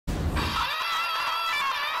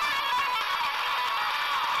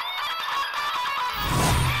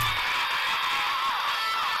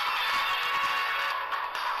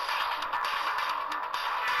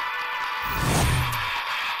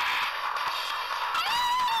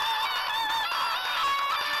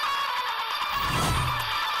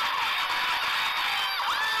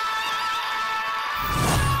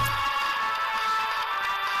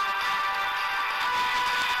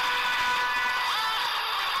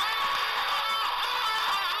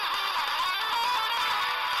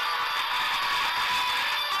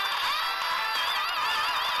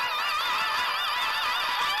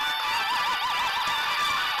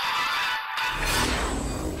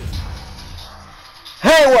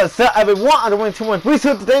Hey, what's up, everyone? Underbrain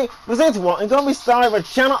 213 today. Presenting to one, and gonna be starting a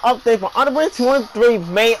channel update for Underbrain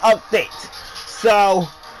 213 May update. So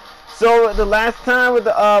the last time with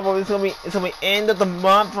the it's gonna be end of the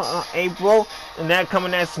month, April, and that coming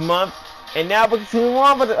next month. And now we're continuing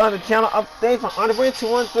on with the channel update for Underbrain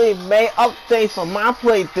 213 May update for my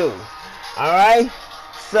playthrough. All right,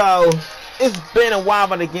 so. It's been a while,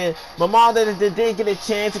 but again, my mom didn't get a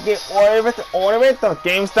chance to order it. The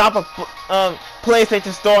GameStop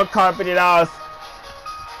PlayStation Store cost $50.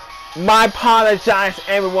 My apologize,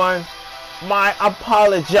 everyone. My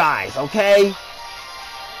apologize, okay?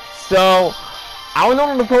 So I don't know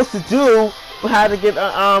what I'm supposed to do. How to get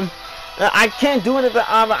I can't do it.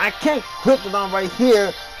 I can't click it on right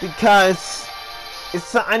here because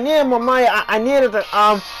it's. I needed my money. I needed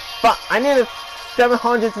I needed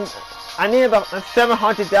 $700. I need about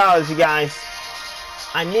 $700, you guys.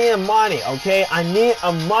 I need money, okay? I need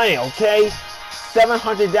money, okay?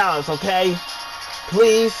 $700, okay?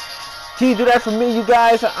 Please, can you do that for me, you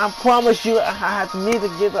guys? I promise you, I need to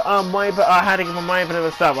get the money, but I had to get my money for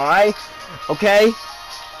the stuff, all right? Okay.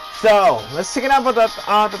 So let's check it out for the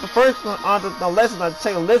first the lesson. Let's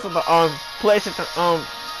take a list of the PlayStation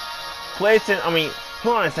PlayStation. I mean,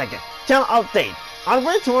 hold on a second. Channel update.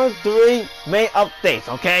 Underbrain 213 May updates,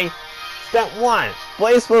 okay? Step 1.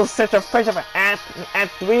 Blaze will set your pressure for at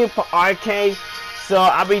 3 for arcade. So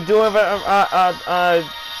I'll be doing it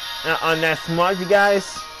on next month, you guys.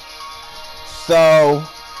 So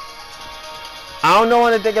I don't know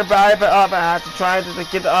what to think about it, but I have to try to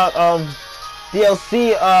get the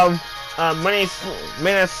DLC Money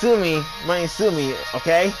Sue Me,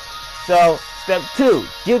 okay? So step 2.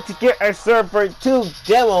 Gear Xrd Rev 2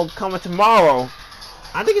 demo coming tomorrow.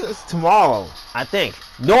 I think it's tomorrow. I think.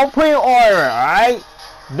 No pre-order, alright?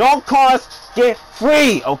 No cost, get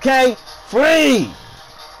free, okay? Free!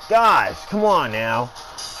 Guys, come on now.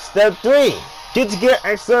 Step 3. Gear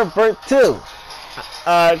Xrd Rev 2.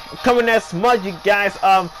 Coming next month, you guys,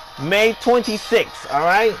 May 26th,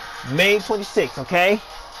 alright? May 26th, okay?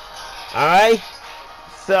 Alright?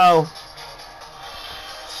 So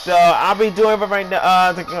I'll be doing it right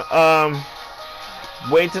now,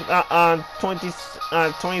 wait till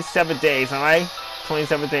 27 days, alright?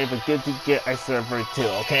 27 days for Gear Xrd Rev 2,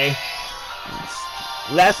 okay?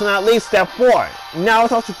 Last but not least, step 4. Now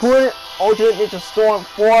it's also Shippuden Ultimate Ninja Storm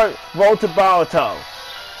 4 Road to Boruto.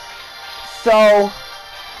 So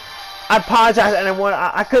I apologize, everyone.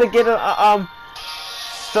 I couldn't get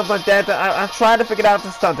something like that. I tried to figure out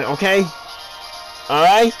something, okay?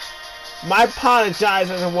 Alright? My apologize,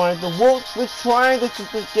 everyone. We're trying to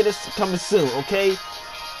get this coming soon, okay?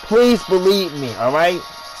 Please believe me, alright?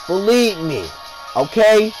 Believe me,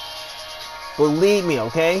 okay? Believe me,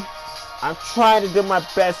 okay? I'm trying to do my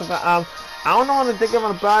best. I don't know what to think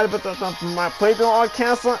about it, but my playthrough on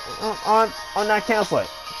cancel, on not cancel it.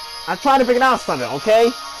 I'm trying to figure out something,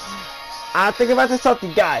 okay? I'm thinking about this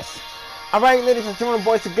something, guys. Alright, ladies and gentlemen,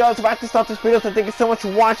 boys and girls, if I have to stop this video, so thank you so much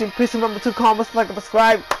for watching. Please remember to comment, like, and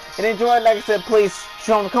subscribe, and enjoy. Like I said, please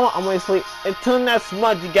show them the comment. I'm going to sleep. Until next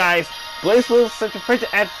month, you guys. Blaze will set your pressure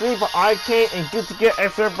at 3 for arcade and Gear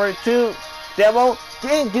Xrd Rev 2 demo.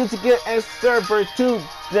 Get Gear Xrd Rev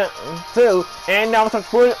 2 and now it's on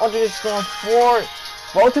Shippuden Ultimate Storm 4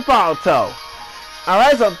 Road to Boruto.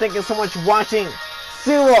 Alright, so thank you so much for watching.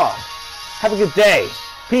 See you all. Have a good day.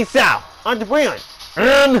 Peace out. Underbrain.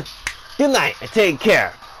 And good night and take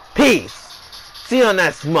care. Peace. See you on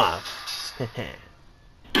next month.